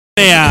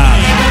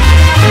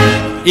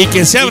Y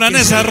que se abran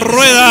esas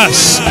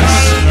ruedas.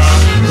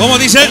 ¿Cómo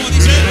dice?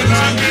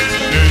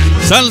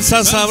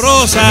 Salsa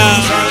sabrosa.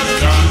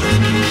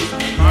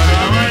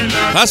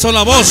 Caso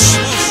la voz.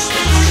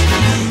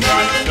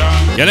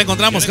 Ya le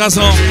encontramos,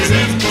 Caso.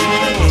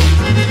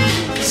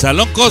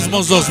 Salón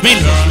Cosmos 2000.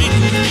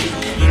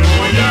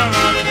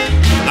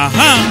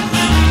 Ajá.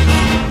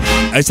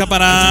 Ahí está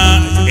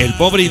para el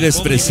pobre y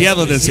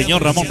despreciado del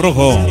señor Ramón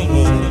Rojo.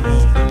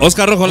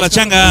 Oscar Rojo, la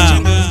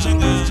changa.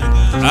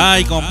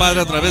 Ay,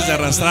 compadre, otra vez de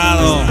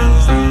arrastrado.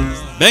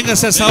 Venga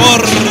ese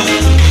sabor.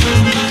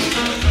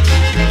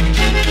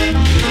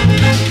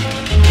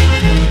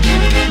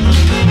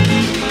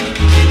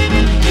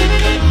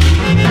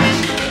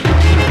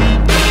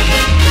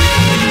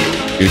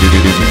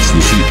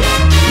 Exclusiva,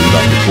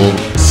 la mejor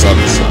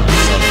salsa.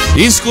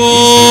 Discos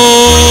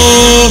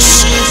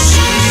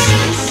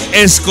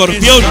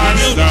Escorpión.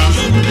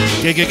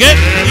 ¿Qué?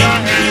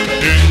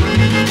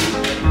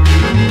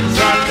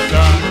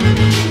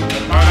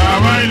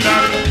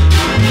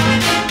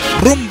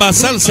 Rumba,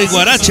 salsa y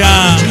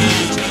guaracha.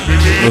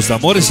 Los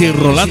tambores y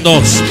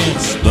rolandos,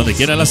 donde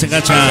quiera las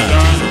engancha.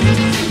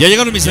 Ya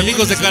llegaron mis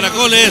amigos de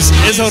Caracoles,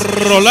 esos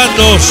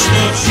rolandos.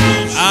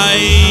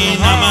 Ay,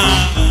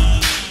 mamá.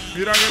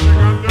 Mira que te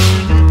cante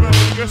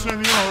qué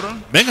señora.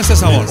 Venga ese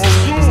sabor. Que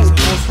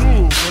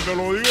te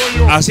lo digo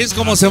yo. Así es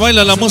como se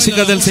baila la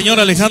música del señor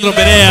Alejandro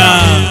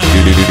Perea.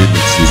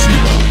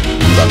 Exclusiva,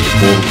 la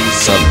mejor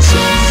salsa.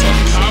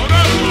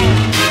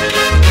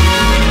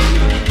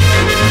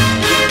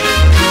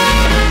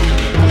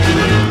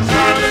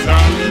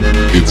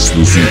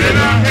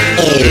 Exclusiva.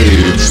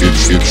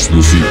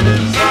 Exclusiva.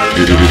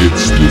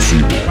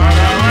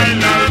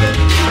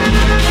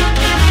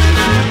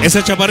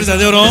 Esa chaparrita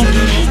de oro.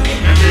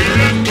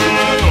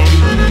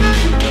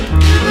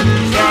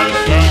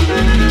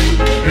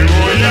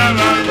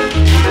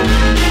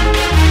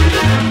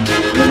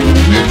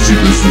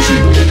 Éxito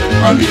exclusivo,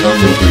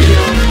 Alejandro Perea.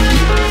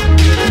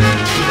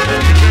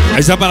 Ahí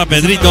está para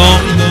Pedrito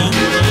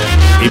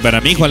y para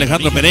mi hijo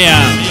Alejandro Perea.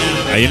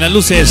 Ahí en las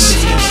luces.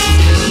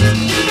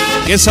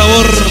 ¡Qué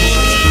sabor!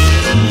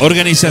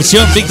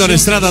 Organización Víctor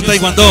Estrada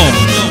Taekwondo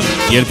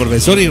y el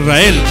profesor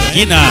Israel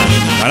Guina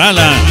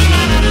Parala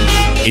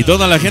y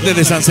toda la gente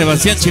de San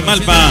Sebastián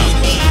Chimalpa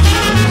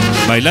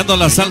bailando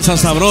la salsa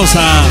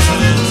sabrosa.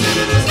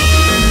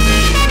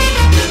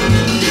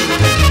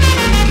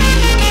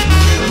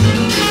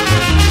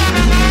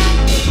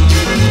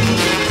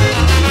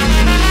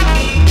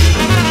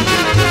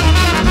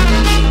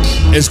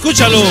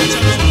 Escúchalo.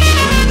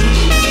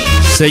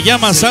 Se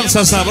llama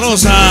Salsa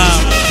Sabrosa.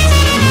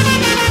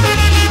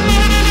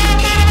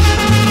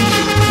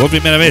 Por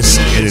primera vez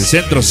en el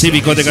Centro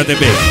Cívico de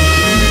Ecatepec.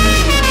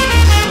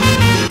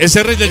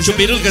 Ese rey del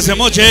chupirul que se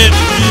moche.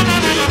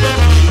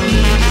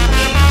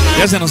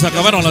 Ya se nos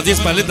acabaron las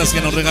 10 paletas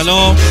que nos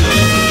regaló.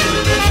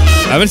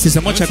 A ver si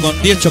se mocha con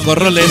 10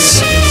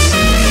 chocorroles.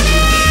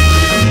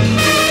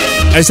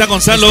 Ahí está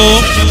Gonzalo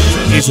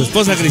y su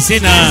esposa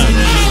Cristina.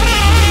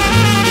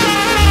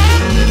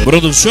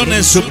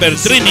 Producciones Super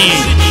Trini.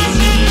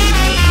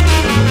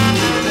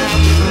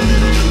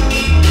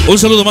 Un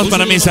saludo más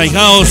para mis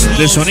ahijaos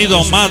de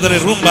Sonido Madre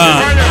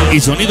Rumba y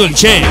Sonido El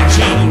Che.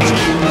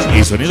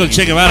 Y Sonido El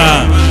Che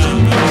Guevara.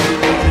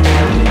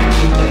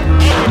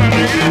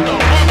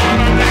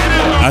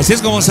 Así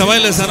es como se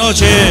baila esta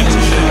noche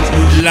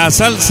la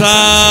salsa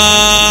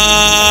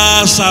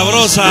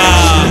sabrosa.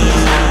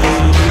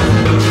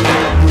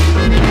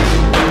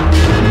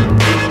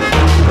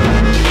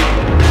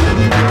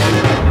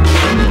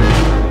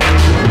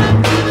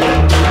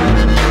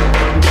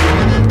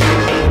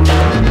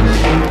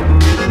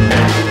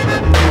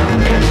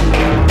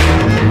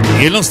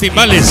 Y en los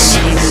timbales,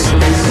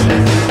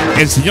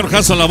 el señor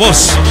Jaso la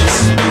voz.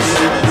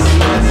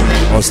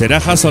 ¿O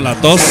será Jaso la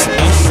tos?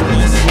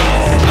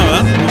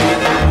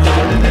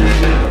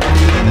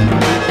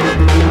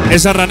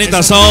 Esas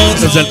ranitas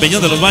son desde el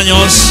Peñón de los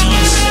Baños.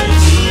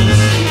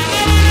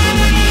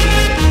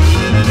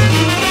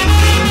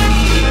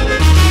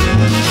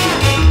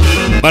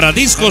 Para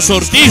Discos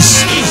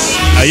Ortiz,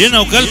 ahí en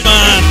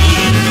Naucalpan.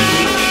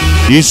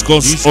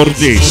 Discos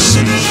Ortiz.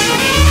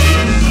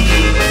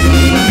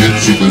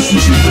 Éxito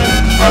exclusivo,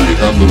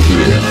 Alejandro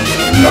Perea,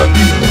 la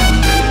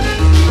Timba.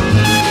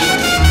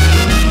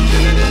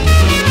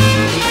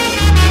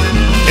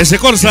 Ese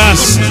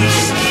Corsas.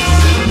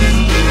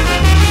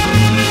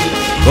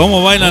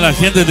 ¿Cómo baila la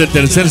gente del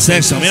tercer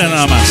sexo? Mira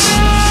nada más.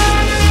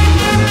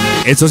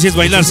 Esto sí es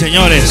bailar,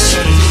 señores.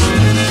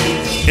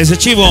 Ese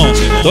Chivo,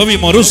 Toby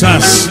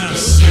Moruzas.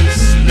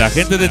 La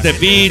gente de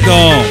Tepito.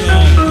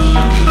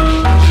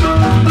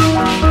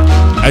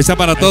 Ahí está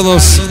para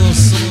todos.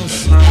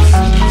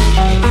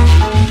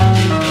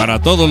 Para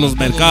todos los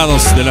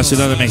mercados de la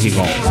Ciudad de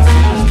México.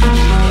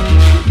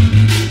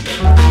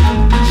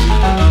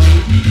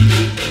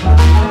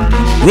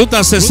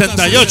 Ruta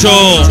 68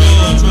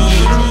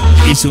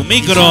 y su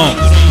micro,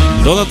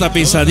 toda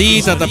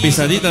tapizadita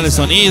de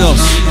sonidos.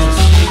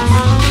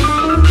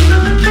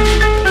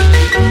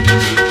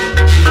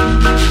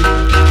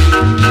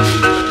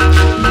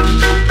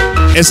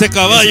 Ese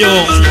caballo,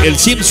 el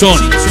Simpson,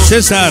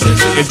 César,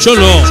 el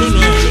Cholo.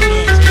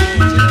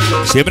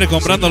 Siempre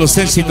comprando los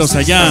éxitos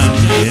allá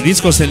en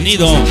Discos El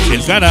Nido,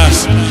 el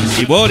Caras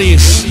y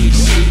Boris.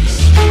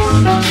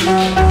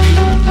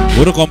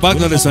 Puro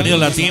compacto de sonido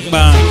La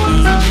Timba.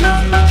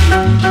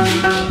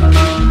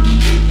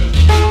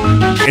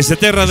 Ese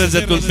Terra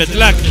desde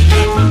Tulpetlac,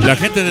 la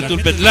gente de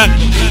Tulpetlac.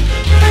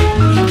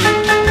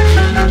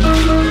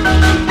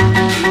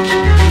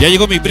 Ya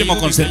llegó mi primo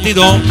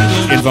consentido,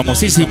 el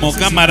famosísimo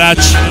Camarach.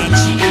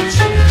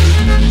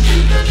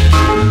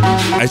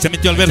 Ahí está mi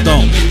tío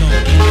Alberto.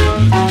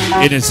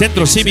 En el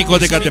Centro Cívico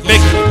de Ecatepec.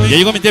 Ya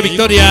llegó mi tía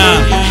Victoria.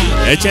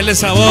 Échale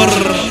sabor.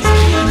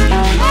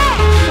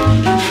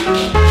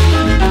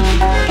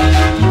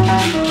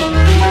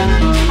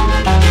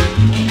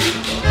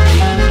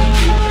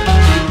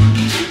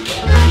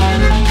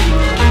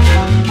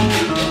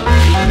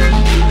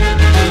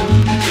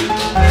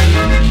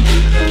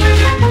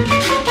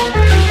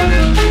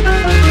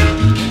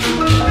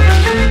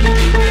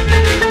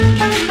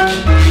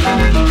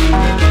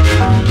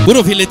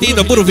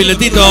 Puro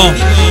filetito,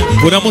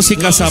 pura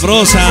música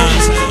sabrosa,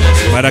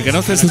 para que no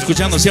estés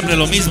escuchando siempre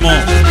lo mismo.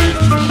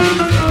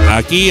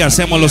 Aquí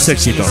hacemos los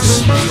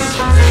éxitos.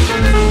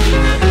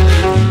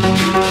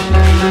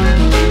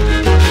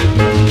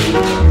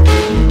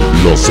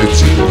 Los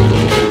éxitos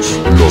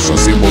los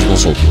hacemos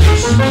nosotros.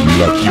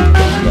 La Timba.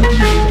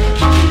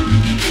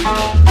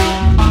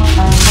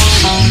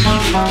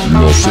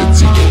 Los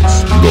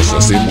éxitos los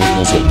hacemos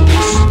nosotros.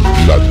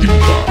 La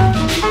Timba.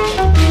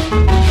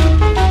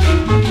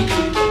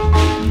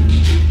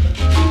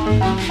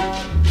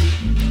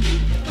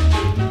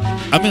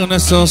 Amigos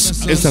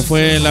nuestros, esta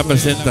fue la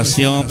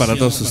presentación para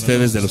todos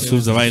ustedes de los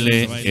clubs de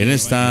baile en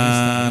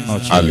esta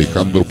noche.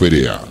 Alejandro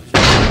Perea.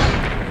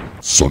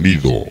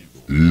 Sonido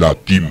La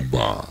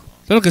Timba.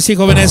 Claro que sí,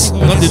 jóvenes,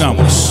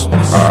 continuamos.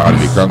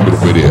 Alejandro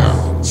Perea.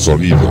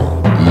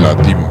 Sonido La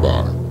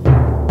Timba.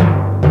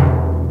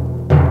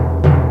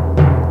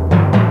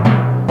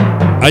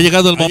 Ha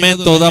llegado el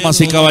momento,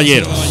 damas y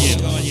caballeros.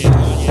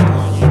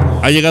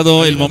 Ha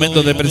llegado el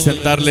momento de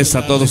presentarles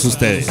a todos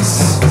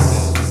ustedes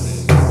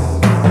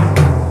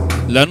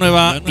la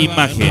nueva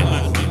imagen,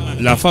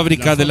 la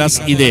fábrica de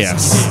las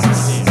ideas,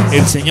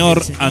 el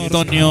señor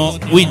Antonio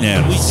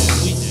Winner.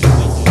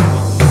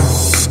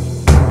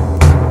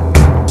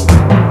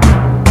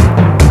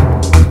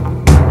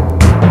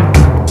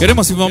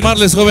 Queremos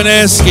informarles,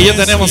 jóvenes, que ya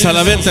tenemos a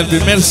la venta el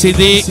primer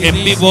CD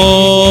en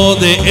vivo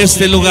de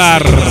este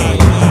lugar.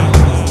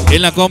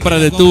 En la compra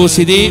de tu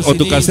CD o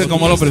tu cassette,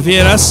 como lo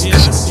prefieras,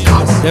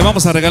 te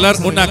vamos a regalar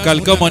una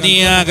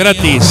calcomanía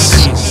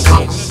gratis.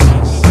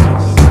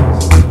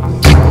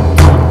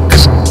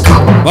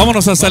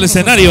 Vámonos hasta el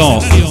escenario.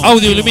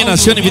 Audio,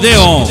 iluminación y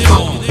video.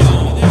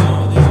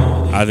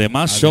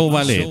 Además, show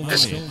ballet.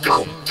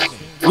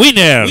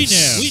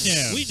 Winners.